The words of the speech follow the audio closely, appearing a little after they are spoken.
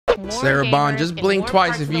more Sarah Bond, just blink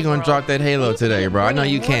twice if you're gonna drop that Halo today, bro. I know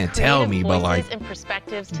you can't tell me, but like,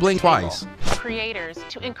 blink twice. Creators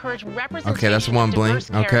to encourage representation. Okay, that's one blink.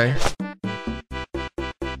 Okay.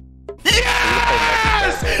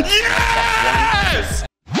 Yes! Yes!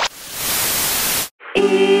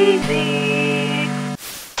 Easy.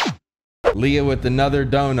 Leah with another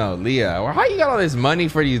dono. Leah, how you got all this money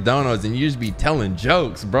for these donos and you just be telling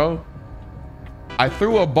jokes, bro? I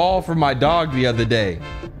threw a ball for my dog the other day.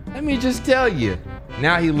 Let me just tell you.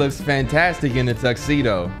 Now he looks fantastic in a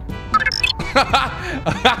tuxedo.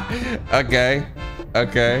 Okay.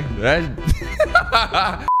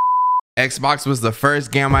 Xbox was the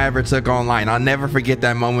first game I ever took online. I'll never forget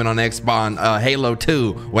that moment on Xbox Halo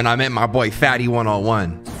 2 when I met my boy Fatty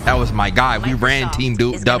 101. That was my guy. We ran team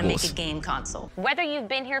doubles. Make a game console. Whether you've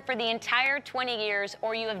been here for the entire 20 years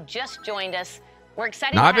or you have just joined us, we're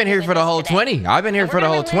excited. No, I've been here for the whole 20. I've been here for the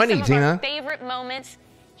whole 20, Tina. Favorite moments.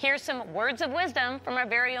 Here's some words of wisdom from our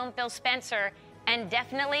very own Phil Spencer, and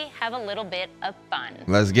definitely have a little bit of fun.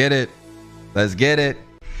 Let's get it. Let's get it.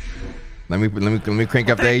 Let me crank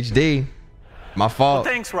up the HD. My fault.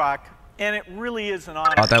 Well, thanks, Rock. And it really is an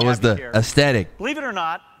honor. I thought that was the aesthetic. Believe it or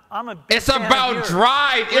not, I'm a big It's about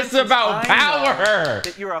drive. It's about power.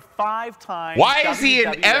 That you're a 5-time. Why is he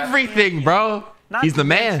in everything, bro? He's the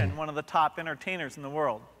man. One of the top entertainers in the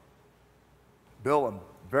world. Bill, I'm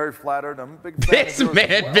very flattered. I'm a big fan This of yours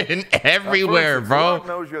man as well. been everywhere, bro. Rock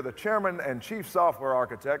knows you're the chairman and chief software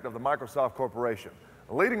architect of the Microsoft Corporation,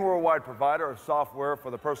 a leading worldwide provider of software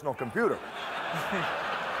for the personal computer.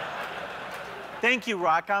 Thank you,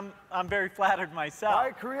 Rock. I'm very flattered myself.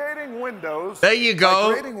 By creating Windows. There you go.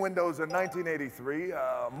 By creating Windows in 1983.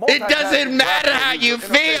 It doesn't matter how you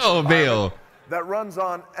feel, Bill. That runs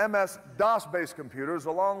on MS-DOS-based computers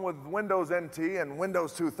along with Windows NT and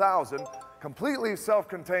Windows 2000, completely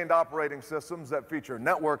self-contained operating systems that feature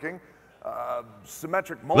networking,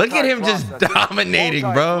 symmetric multi-processing. Look at him just dominating,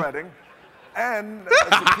 bro. And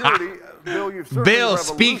security. Bill, you've certainly Bill,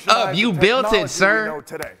 speak up. You built it, sir.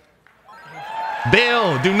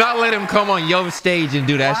 Bill, do not let him come on your stage and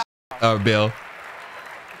do that shit, Bill.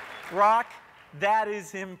 Rock, that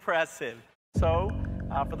is impressive. So,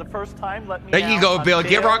 for the first time, let me. There you go, Bill.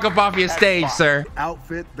 Get Rock up off your stage, sir.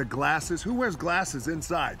 Outfit, the glasses. Who wears glasses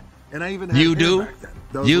inside? And I even had you do.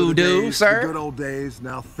 You do, days, sir. The good old days.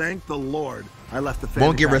 Now, thank the Lord, I left the family.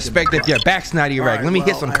 Won't get respect if your back's not erect. Right, Let me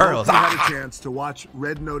get some curls. I had a chance to watch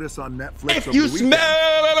Red Notice on Netflix. If you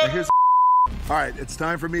smell it. All right, it's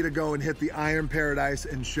time for me to go and hit the Iron Paradise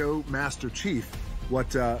and show Master Chief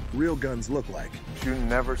what real guns look like. You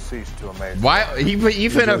never cease to amaze me. Why? You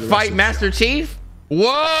finna fight Master Chief?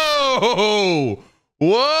 Whoa!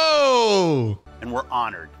 Whoa! And we're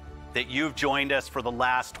honored that you've joined us for the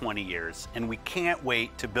last 20 years, and we can't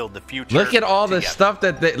wait to build the future. Look at all the stuff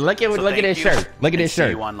that look at his shirt. Look at his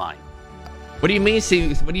shirt. See you online. What do you mean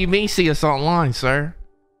see us online, sir?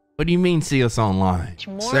 What do you mean see us online?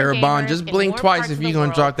 Sarah Bond, just blink twice if you're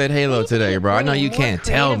gonna drop that Halo today, bro. I know you can't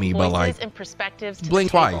tell me, but like,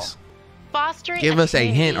 blink twice. Give us a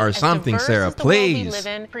hint or something, Sarah, please.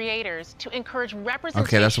 Okay,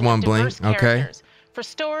 that's one blink. Okay. For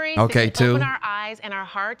stories okay, that two. Open our eyes and our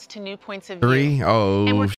hearts to new points of view. 3. Oh,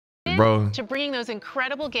 and we're bro. To bringing those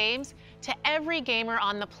incredible games to every gamer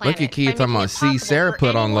on the planet. Look at Keith talking about see Sarah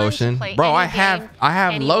put on lotion. Bro, I have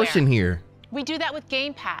anywhere. Lotion here. We do that with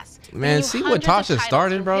Game Pass. Man, see what Tasha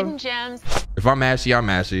started, bro? If I'm ashy, I'm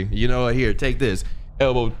ashy. You know what? Here, take this.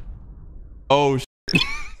 Elbow. Oh,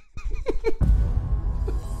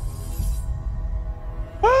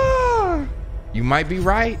 you might be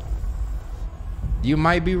right. You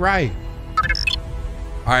might be right.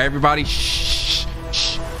 All right, everybody. Shh.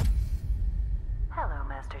 Shh. Hello,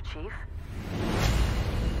 Master Chief.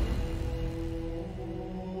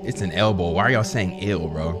 It's an elbow. Why are y'all saying ill,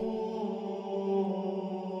 bro?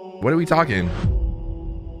 What are we talking?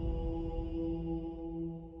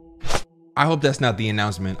 I hope that's not the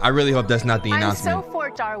announcement. I really hope that's not the announcement. I'm so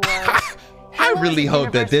for Star Wars. I really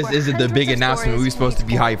hope that this isn't the big announcement we're supposed to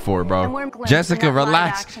be hyped for, bro. Jessica,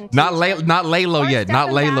 relax. Not Laylo yet. Not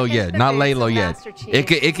Laylo yet. Not Laylo yet.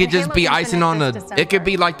 It could just be icing on the. It could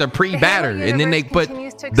be like the pre-batter, and then they put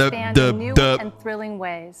the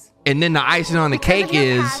and then the icing on the cake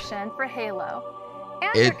is.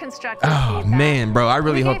 Oh man, bro, I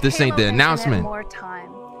really hope this ain't the announcement.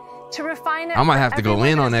 I might have to go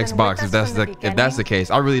in on Xbox if that's the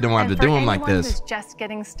case. I really don't want to do them like this. Just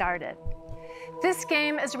getting started. This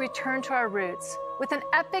game is a return to our roots with an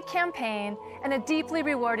epic campaign and a deeply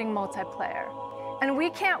rewarding multiplayer. And we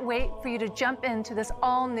can't wait for you to jump into this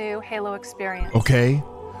all-new Halo experience. Okay.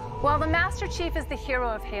 While the Master Chief is the hero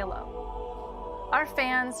of Halo, Our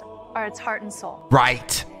fans are its heart and soul.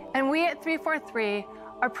 Right. And we at 343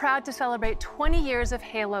 are proud to celebrate 20 years of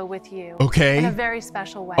Halo with you. Okay. In a very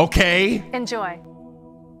special way. Okay. Enjoy.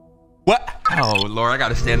 What? Oh, Lord, I got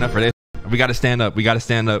to stand up for this. We got to stand up. We got to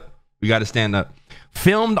stand up. We got to stand up.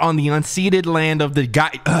 Filmed on the unceded land of the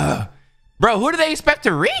guy. Bro, who do they expect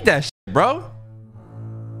to read that shit, bro?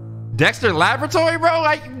 Dexter Laboratory, bro?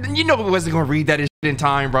 Like, you know we wasn't going to read that shit in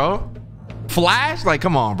time, bro. Flash? Like,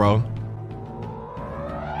 come on, bro.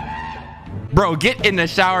 Bro, get in the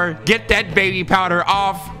shower. Get that baby powder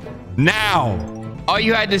off now. All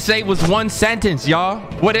you had to say was one sentence, y'all.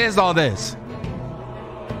 What is all this?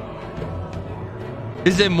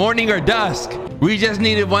 Is it morning or dusk? We just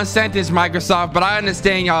needed one sentence, Microsoft, but I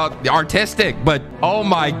understand y'all artistic, but oh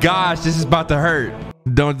my gosh, this is about to hurt.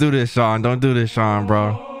 Don't do this, Sean. Don't do this, Sean,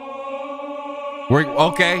 bro. We're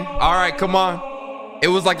okay. All right, come on. It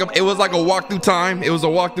was like a walk through time. It was a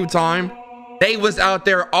walk through time. They was out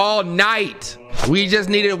there all night. We just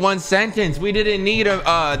needed one sentence. We didn't need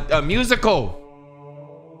a musical.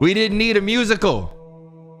 We didn't need a musical.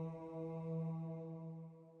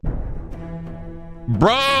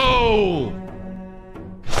 Bro,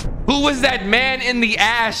 who was that man in the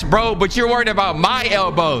ash, bro? But you're worried about my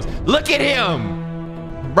elbows. Look at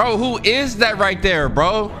him, bro. Who is that right there,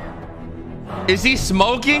 bro? Is he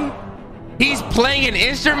smoking? He's playing an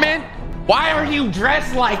instrument. Why are you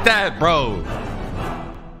dressed like that, bro?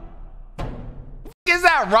 Is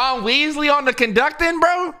that Ron Weasley on the conducting,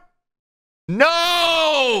 bro?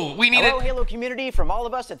 No, we need Hello, Halo community, from all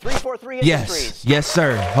of us at 343 Industries. Yes,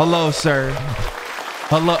 sir. Hello, sir.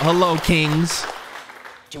 Hello, kings.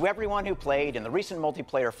 To everyone who played in the recent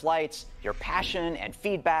multiplayer flights, your passion and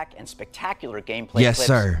feedback and spectacular gameplay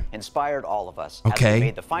clips inspired all of us. Okay. As we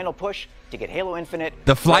made the final push to get Halo Infinite.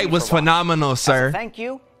 The flight was phenomenal, sir. As a thank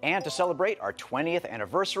you, and to celebrate our 20th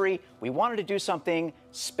anniversary, we wanted to do something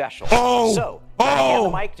special. So, hand the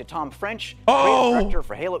mic to Tom French, creative director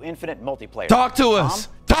for Halo Infinite multiplayer. Talk to us.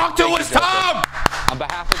 Talk to us, Tom. On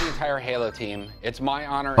behalf of the entire Halo team, it's my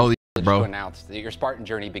honor to announce that your Spartan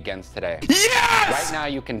journey begins today. Yes! Right now,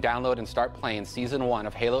 you can download and start playing Season 1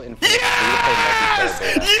 of Halo Infinite free-to-play multiplayer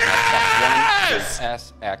beta on Xbox One,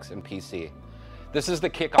 S, X, and PC. This is the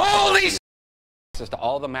kickoff. Holy access to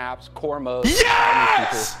all the maps, core modes,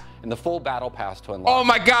 yes! and the full battle pass to unlock. Oh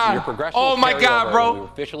my God! Oh my God, bro! We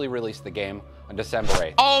officially released the game on December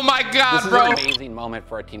 8th. Oh my God, bro! This is an amazing moment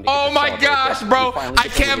for our team to get oh my gosh, bro! I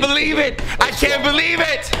can't believe it! I can't believe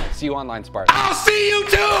it! See you online, Spartan. I'll see you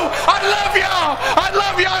too! I love y'all! I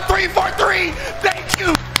love y'all, 343! Thank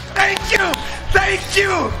you! Thank you! Thank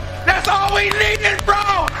you! That's all we needed,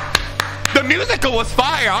 bro! The musical was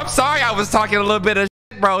fire. I'm sorry I was talking a little bit of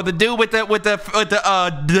shit, bro. The dude with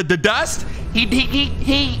the dust,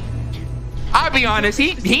 he I'll be honest,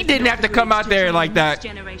 he didn't have to come out there like that.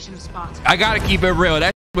 I gotta keep it real.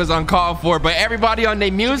 That was uncalled for, but everybody on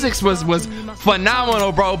their music was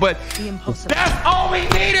phenomenal, bro. But that's all we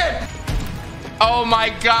needed. Oh my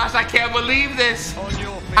gosh, I can't believe this.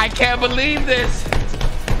 I can't believe this.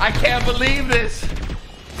 I can't believe this.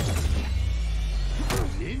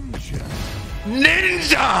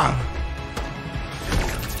 Ninja!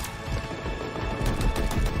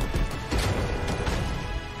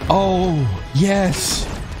 Oh, yes.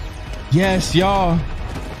 Yes, y'all.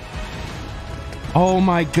 Oh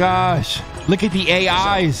my gosh. Look at the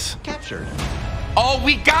AIs. Captured. Oh,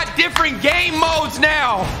 we got different game modes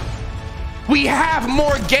now. We have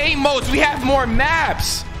more game modes. We have more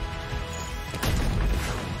maps.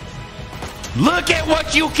 Look at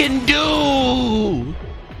what you can do.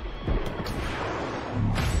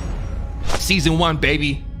 Season 1,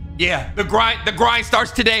 baby. Yeah, the grind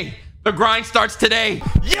starts today. The grind starts today.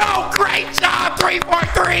 Yo, great job,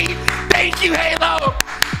 343. Thank you, Halo.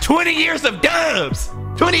 20 years of dubs.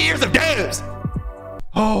 20 years of dubs.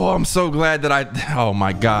 Oh, I'm so glad that oh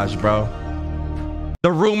my gosh, bro.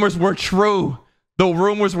 The rumors were true. The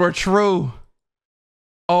rumors were true.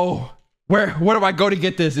 Oh, where do I go to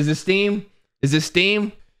get this? Is it Steam? Is it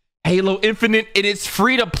Steam? Halo Infinite, and it's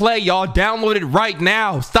free to play, y'all. Download it right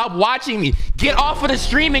now. Stop watching me. Get off of the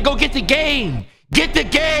stream and go get the game. Get the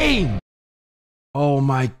game. Oh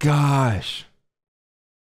my gosh.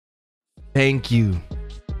 Thank you.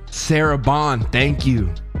 Sarah Bond, thank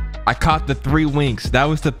you. I caught the 3 winks. That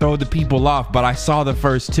was to throw the people off, but I saw the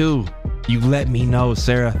first 2. You let me know,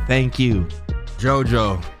 Sarah. Thank you.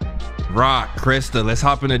 Jojo, Rock, Krista, let's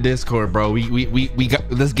hop into Discord, bro. We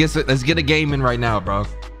got let's get a game in right now, bro.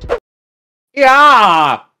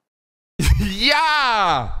 Yeah.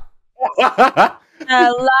 Yeah.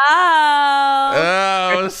 Hello.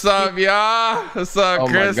 Oh, what's up, y'all? What's up,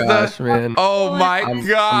 Krista? Oh my gosh, man. Oh my I'm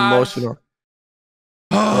gosh. emotional.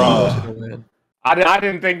 Bro, I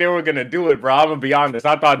didn't think they were gonna do it, bro. I'm gonna be honest.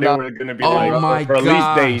 I thought they were gonna be like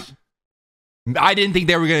release date. I didn't think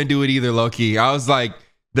they were gonna do it either, low key. I was like,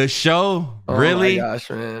 the show, really? Oh my gosh,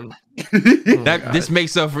 man. This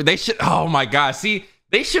makes up for they should. Oh my gosh, see,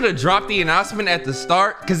 they should have dropped the announcement at the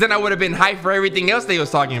start, because then I would have been hyped for everything else they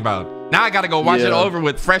was talking about. Now I gotta go watch it over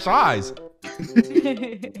with fresh eyes.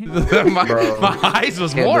 my eyes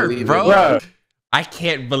was warped, bro. I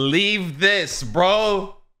can't believe this,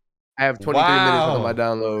 bro. I have 23 minutes on my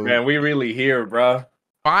download. Man, we really here, bro.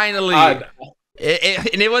 Finally. And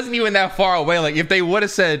it wasn't even that far away. Like if they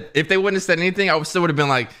wouldn't have said anything, I still would have been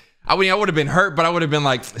like, I would have been hurt, but I would have been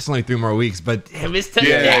like, it's only 3 more weeks. But damn, it's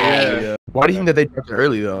today. Yeah. Why do you think that they dropped it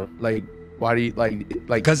early though? Like, why do you like?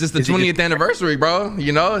 Because it's the 20th anniversary, bro.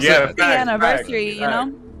 You know, it's the anniversary. You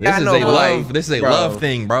know, this is a love. This is a love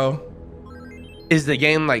thing, bro. Is the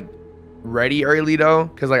game like ready early though?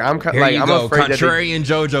 Because like I'm Here you go, contrarian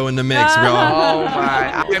JoJo in the mix, bro. Oh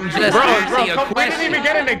my! I'm just asking a question. We didn't even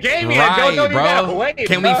get in the game yet, JoJo. You gotta play,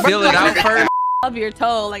 Can we feel it out first? Of your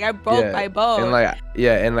toe, like I broke my bone. And like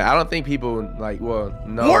and like I don't think people like know how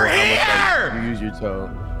much like, you use your toe.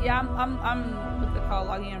 Yeah, I'm with the call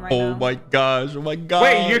logging in right now. Oh my gosh! Oh my gosh!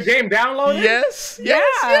 Wait, your game downloaded? Yes.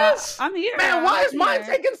 I'm here. Man, why is mine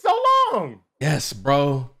taking so long? Yes,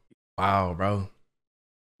 bro. Wow, bro.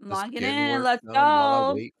 Logging in. Let's go. While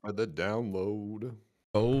I wait for the download.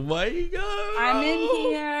 Oh my god! I'm in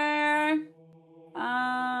here.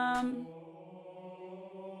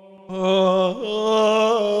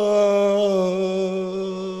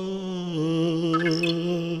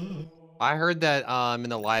 I heard that in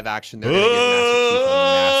the live action they're gonna give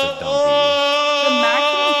Master Chief a massive dumpy. The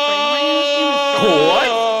maximum frame rate in this game is what?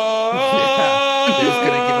 Yeah, they're just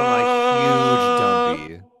gonna give him like huge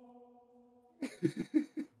dumpy.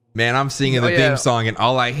 Man, I'm singing the theme song and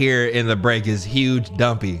all I hear in the break is huge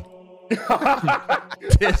dumpy.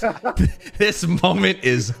 this moment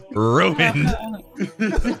is ruined.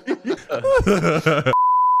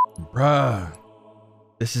 Bruh.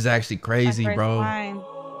 This is actually crazy, bro.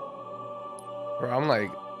 Bro, I'm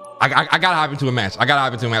like, I gotta hop into a match.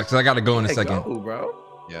 Because I gotta go in a second. Go, bro.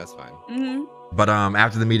 Yeah, that's fine. But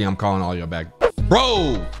after the meeting, I'm calling all y'all back.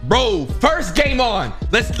 Bro, first game on.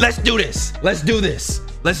 Let's do this. Let's do this.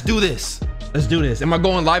 Am I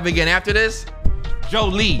going live again after this?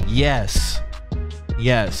 Jolie, yes.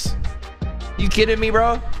 You kidding me,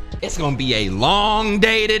 bro? It's gonna be a long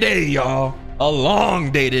day today, y'all. A long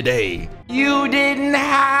day today. You didn't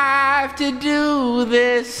have to do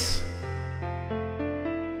this,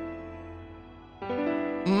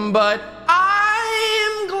 but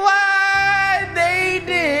I'm glad they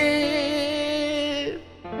did.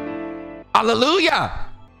 Hallelujah.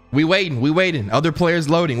 We waiting. Other players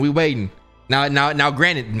loading. We waiting. Now,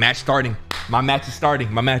 granted, match starting. My match is starting.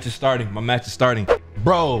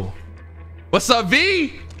 Bro, what's up,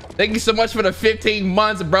 V? Thank you so much for the 15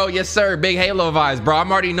 months, bro. Yes, sir. Big Halo vibes, bro.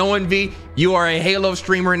 I'm already knowing, V, you are a Halo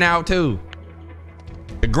streamer now, too.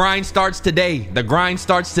 The grind starts today.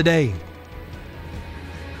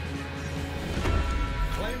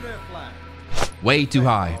 Way too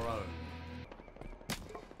high.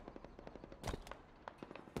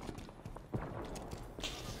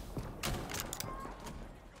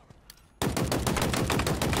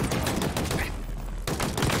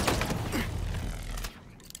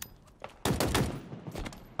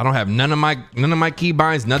 I don't have none of my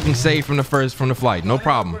keybinds, nothing saved from the flight. No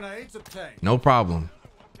problem.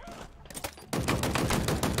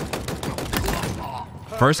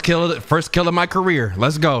 First kill of my career.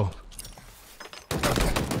 Let's go.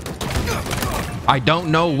 I don't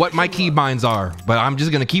know what my keybinds are, but I'm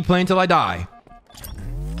just gonna keep playing till I die.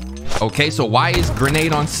 Okay, so why is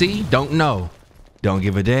grenade on C? Don't know. Don't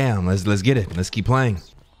give a damn. Let's get it. Let's keep playing.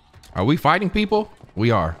 Are we fighting people? We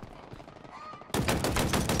are.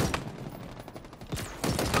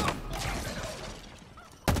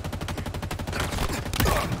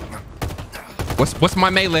 What's my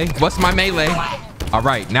melee? All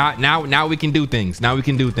right, now we can do things.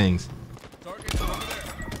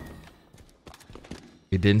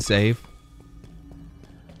 It didn't save.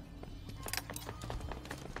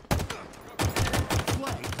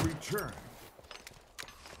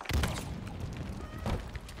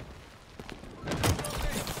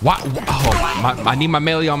 What? Oh, I need my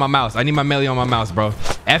melee on my mouse. Bro.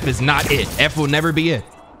 F is not it. F will never be it.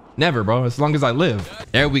 Never, bro. As long as I live.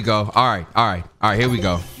 There we go. All right. Here we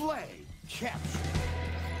go.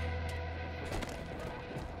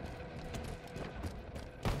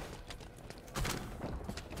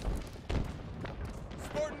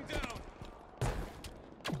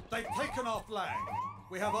 They've taken our flag.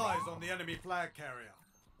 We have eyes on the enemy flag carrier.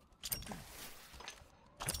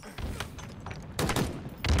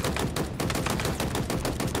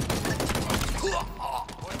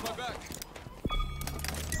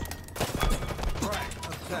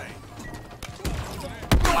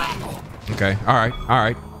 Okay. All right. All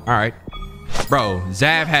right. All right. Bro,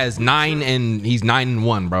 Zav has 9 and he's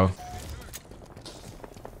 9-1, bro.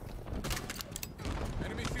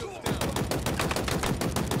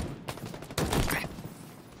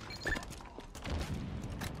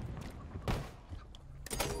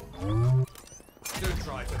 Do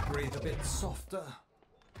try to breathe a bit softer.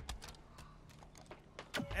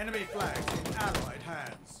 Enemy flags in allied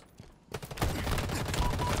hands.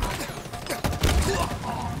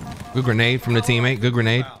 Good grenade from the teammate. Good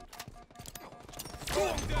grenade.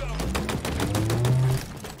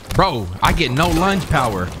 Bro, I get no lunge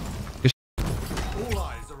power. All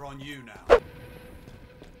eyes are on you now.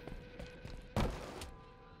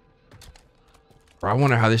 Bro, I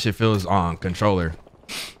wonder how this shit feels on controller.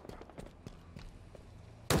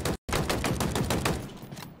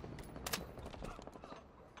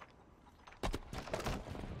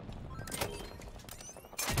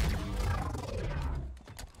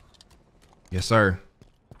 Yes, sir.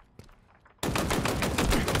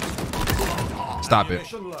 Stop it.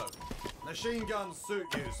 Machine guns suit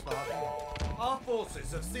you, Spartan. Our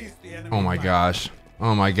forces have seized the enemy. Oh my gosh.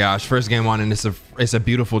 Oh my gosh. First game on and it's a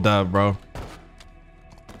beautiful dub, bro.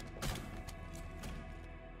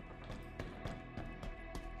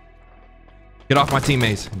 Get off my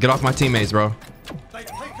teammates. Get off my teammates, bro. They've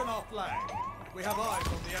taken our flag. We have eyes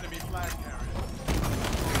on the enemy flag carrier.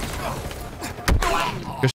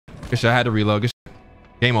 Good shit. I had to reload. Good shit.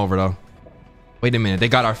 Game over though. Wait a minute. They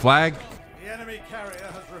got our flag? The enemy carrier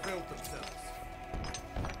has revealed themselves.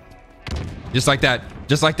 Just like that.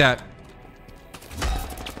 Just like that.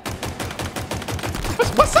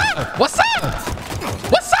 What's up? What's up?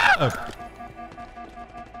 What's up?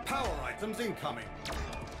 Power items incoming.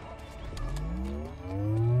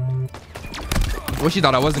 What, you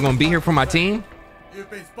thought I wasn't gonna be here for my team? You've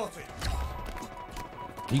been spotted.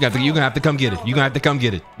 You're gonna have to come get it. You're gonna have to come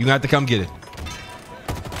get it. You're gonna have to come get it.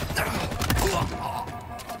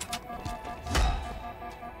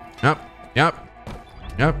 Yep.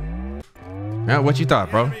 Yeah, what you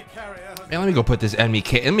thought, bro? Man, let me go put this enemy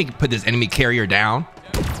carrier down.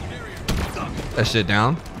 That shit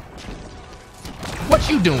down. What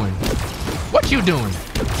you doing? What you doing?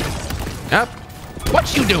 Yep.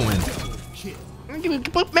 What you doing?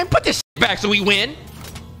 Man, put this back so we win.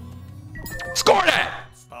 Score that!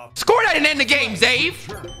 Score that and end the game, Dave!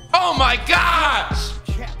 Oh my gosh!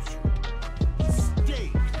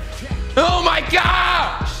 Oh my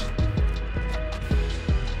gosh!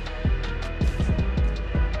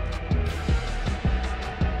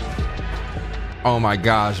 Oh my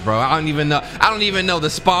gosh, bro. I don't even know the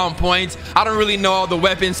spawn points. I don't really know all the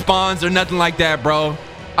weapon spawns or nothing like that, bro.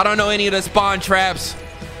 I don't know any of the spawn traps.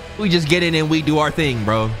 We just get in and we do our thing,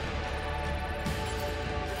 bro.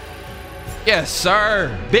 Yes,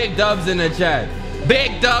 sir. Big dubs in the chat.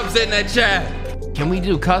 Big dubs in the chat. Can we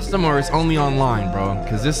do custom or it's only online, bro?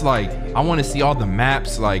 Because it's like, I want to see all the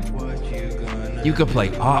maps. Like, you could play.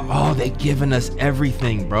 Oh, they giving us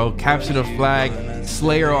everything, bro. Capture the flag,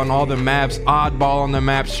 Slayer on all the maps, Oddball on the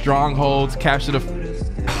map, Strongholds, capture the.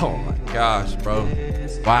 Oh my gosh, bro.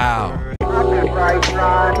 Wow. I've been riding,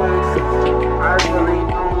 I really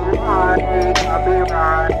don't mind. I've been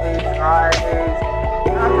riding.